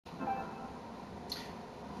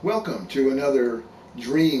Welcome to another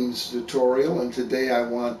Dreams tutorial, and today I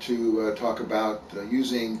want to talk about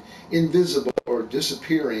using invisible or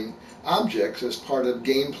disappearing objects as part of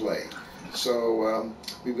gameplay. So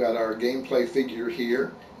we've got our gameplay figure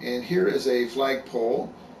here, and here is a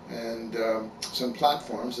flagpole and some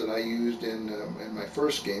platforms that I used in my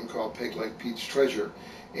first game called Peg Leg Pete's Treasure.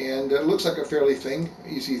 And it looks like a fairly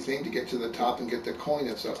easy thing to get to the top and get the coin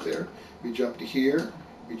that's up there. We jump to here.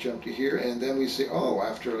 We jump to here, and then we see, oh,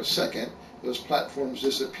 after a second, those platforms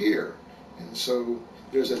disappear. And so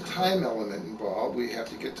there's a time element involved. We have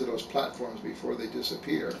to get to those platforms before they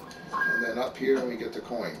disappear. And then up here, and we get the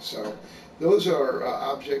coin. So those are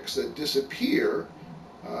objects that disappear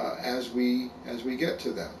as we get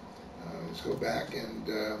to them. Let's go back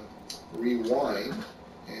and rewind,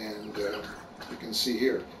 and you can see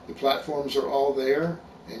here, the platforms are all there,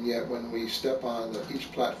 and yet when we step on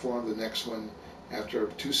each platform, the next one after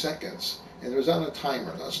 2 seconds, and there's on a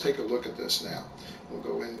timer. Let's take a look at this now. We'll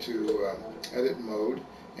go into edit mode,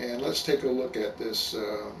 and let's take a look at this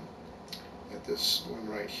one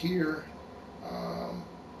right here.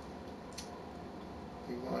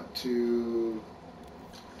 We want to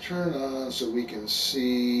turn on so we can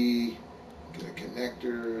see the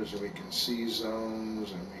connectors, and we can see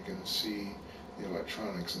zones, and we can see the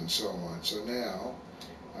electronics and so on. So now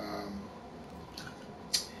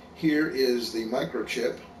here is the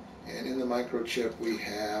microchip, and in the microchip we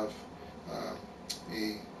have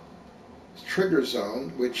a trigger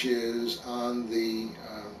zone, which is on the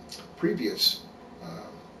previous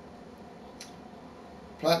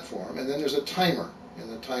platform, and then there's a timer,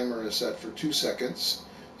 and the timer is set for 2 seconds.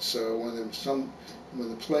 So when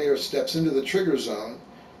the player steps into the trigger zone,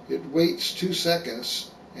 it waits 2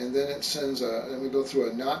 seconds, and then it sends and we go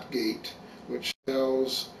through a NOT gate, which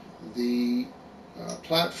tells the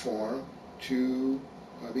platform to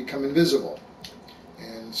become invisible.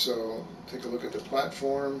 And so take a look at the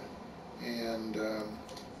platform, and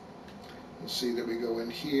we'll see that we go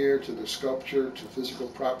in here to the sculpture, to physical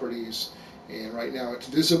properties, and right now it's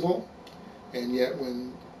visible, and yet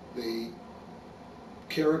when the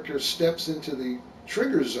character steps into the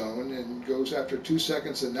trigger zone and goes after 2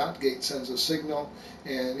 seconds, the NOT gate sends a signal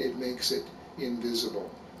and it makes it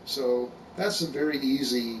invisible. So that's a very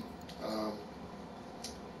easy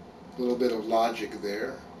little bit of logic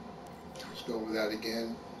there. Let's go over that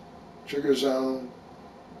again. Trigger zone,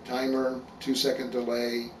 timer, 2 second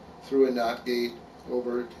delay, through a NOT gate,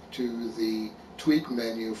 over to the tweak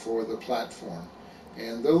menu for the platform.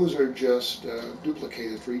 And those are just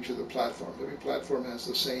duplicated for each of the platforms. Every platform has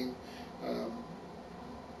the same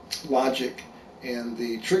logic, and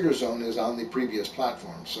the trigger zone is on the previous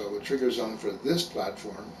platform. So the trigger zone for this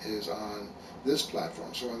platform is on this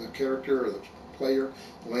platform. So when the character or the player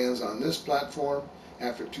lands on this platform,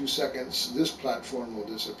 after 2 seconds, this platform will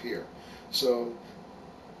disappear. So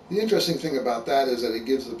the interesting thing about that is that it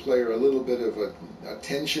gives the player a little bit of a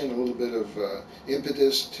tension, a little bit of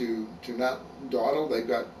impetus to not dawdle. They've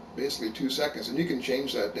got basically 2 seconds, and you can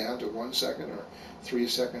change that down to 1 second or 3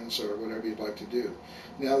 seconds or whatever you'd like to do.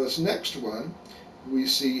 Now this next one we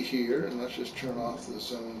see here, and let's just turn off the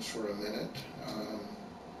zones for a minute.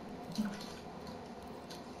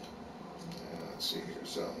 Let's see here,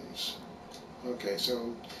 zones. Okay,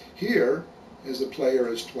 so here, as the player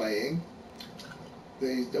is playing,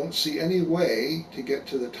 they don't see any way to get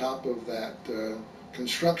to the top of that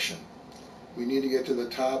construction. We need to get to the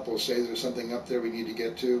top. We'll say there's something up there we need to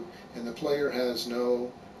get to, and the player has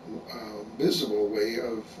no visible way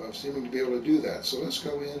of seeming to be able to do that. So let's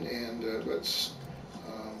go in and let's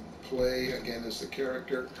play again as the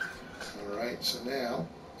character. All right, so now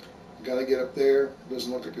we've got to get up there. It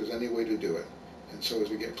doesn't look like there's any way to do it. And so as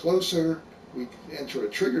we get closer, we enter a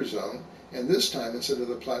trigger zone, and this time, instead of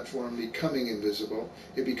the platform becoming invisible,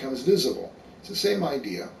 it becomes visible. It's the same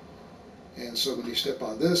idea. And so when you step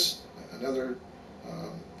on this, another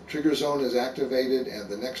trigger zone is activated, and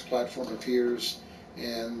the next platform appears,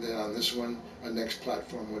 and then on this one, a next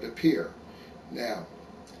platform would appear. Now,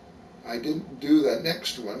 I didn't do that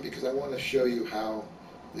next one because I want to show you how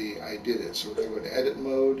I did it. So we're going to go to edit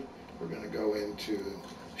mode, we're going to go into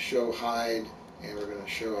show hide, and we're going to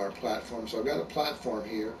show our platform. So I've got a platform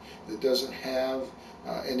here that doesn't have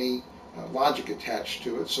any logic attached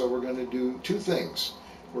to it, so we're going to do two things.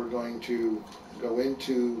 We're going to go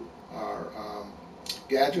into our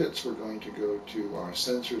gadgets, we're going to go to our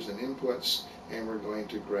sensors and inputs, and we're going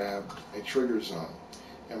to grab a trigger zone.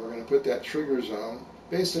 And we're going to put that trigger zone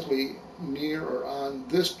basically near or on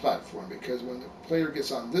this platform, because when the player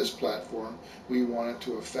gets on this platform, we want it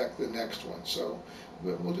to affect the next one. So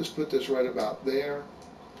we'll just put this right about there,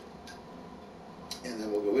 And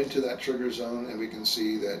then we'll go into that trigger zone, and we can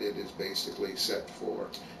see that it is basically set for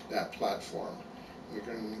that platform. We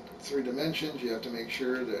can 3 dimensions. You have to make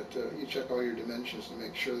sure that you check all your dimensions to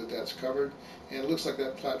make sure that that's covered. And it looks like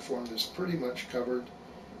that platform is pretty much covered.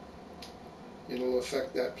 It'll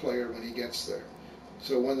affect that player when he gets there.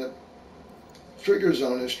 So when the trigger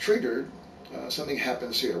zone is triggered, something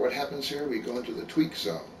happens here. What happens here? We go into the tweak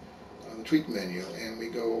zone, the tweak menu, and we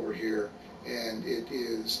go over here, and it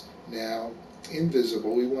is now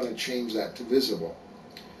invisible. We want to change that to visible.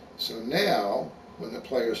 So now, when the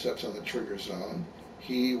player steps on the trigger zone,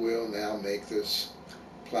 he will now make this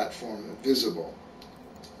platform visible.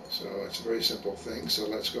 So it's a very simple thing. So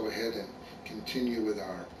let's go ahead and continue with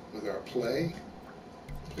our play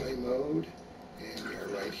mode, and we are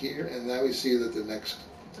right here. And now we see that the next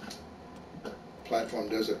platform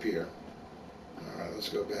does appear. All right, let's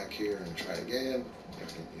go back here and try again.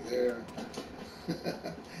 Continue there.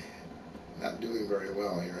 Not doing very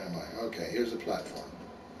well here, am I? Okay, here's the platform.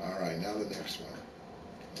 All right, now the next one.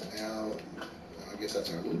 Now, I guess that's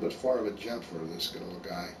a little bit far of a jump for this little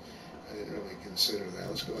guy. I didn't really consider that.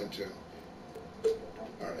 Let's go into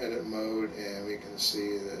our edit mode, and we can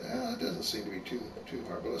see that it doesn't seem to be too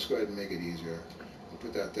hard, but let's go ahead and make it easier. We'll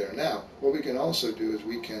put that there. Now, what we can also do is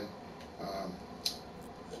we can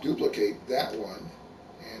duplicate that one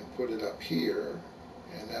and put it up here,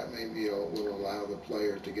 and that maybe will allow the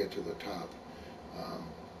player to get to the top.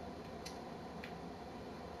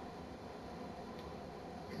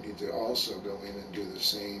 We need to also go in and do the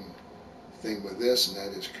same thing with this, and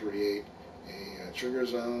that is create a trigger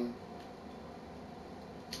zone.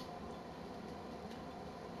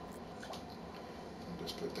 I'll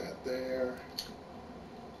just put that there.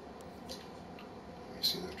 You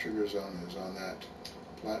see the trigger zone is on that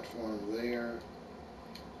platform there.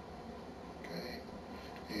 Okay,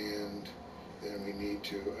 and then we need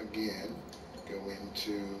to again go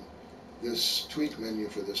into this tweak menu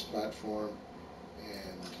for this platform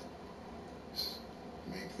and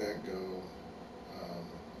make that go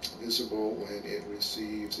visible when it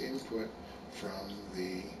receives input from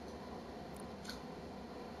the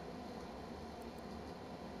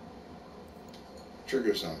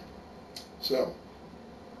trigger zone. So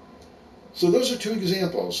those are 2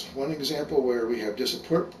 examples. One example where we have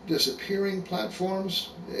disappearing platforms.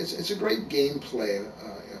 It's a great gameplay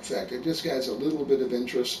effect. It just adds a little bit of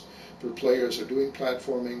interest for players who are doing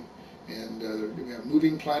platforming. And we have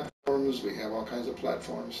moving platforms. We have all kinds of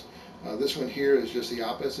platforms. This one here is just the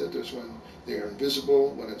opposite. This one, they are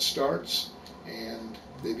invisible when it starts, and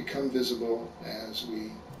they become visible as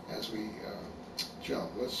we jump.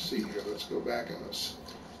 Let's see here. Let's go back and let's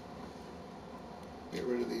get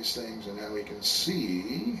rid of these things, and now we can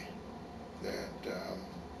see that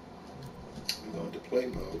we go into play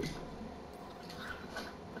mode.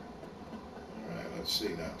 All right, let's see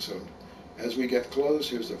now. So as we get close,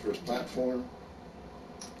 here's the first platform.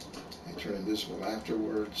 They turn invisible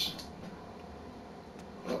afterwards.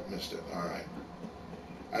 Oh, missed it. All right.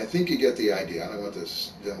 I think you get the idea. I don't want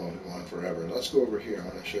this demo to go on forever. Let's go over here. I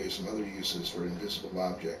want to show you some other uses for invisible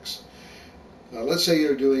objects. Let's say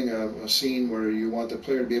you're doing a scene where you want the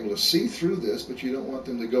player to be able to see through this, but you don't want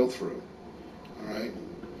them to go through. All right?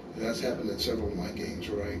 That's happened in several of my games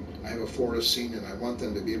where I have a forest scene and I want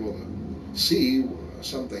them to be able to see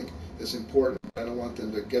something that's important. I don't want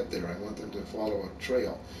them to get there. I want them to follow a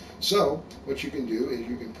trail. So what you can do is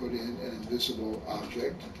you can put in an invisible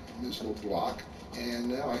object, invisible block, and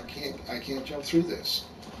now I can't jump through this.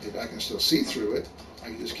 If I can still see through it,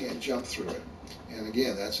 I just can't jump through it. And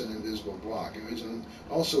again, that's an invisible block. And there's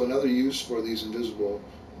also another use for these invisible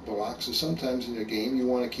blocks is sometimes in a game you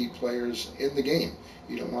want to keep players in the game.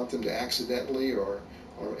 You don't want them to accidentally or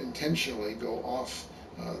intentionally go off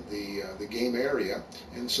the game area.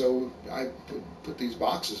 And so I put these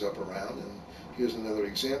boxes up around, and here's another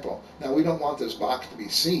example. Now we don't want this box to be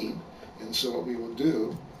seen, and so what we will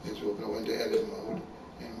do is we'll go into edit mode,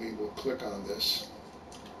 and we will click on this,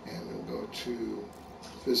 and we'll go to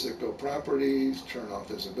physical properties, turn off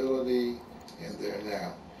visibility, and there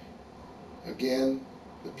now. Again,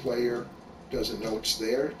 the player doesn't know it's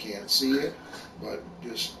there, can't see it, but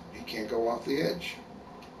just he can't go off the edge.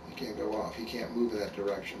 He can't go off. He can't move in that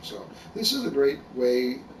direction. So this is a great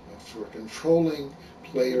way for controlling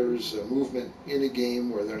players' movement in a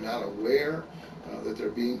game where they're not aware that they're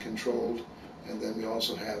being controlled. And then we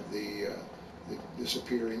also have the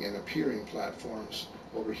disappearing and appearing platforms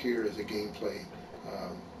over here as a gameplay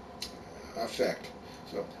effect.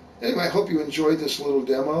 So anyway, I hope you enjoyed this little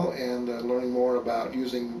demo and learning more about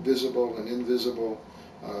using visible and invisible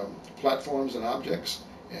platforms and objects,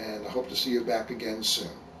 and I hope to see you back again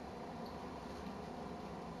soon.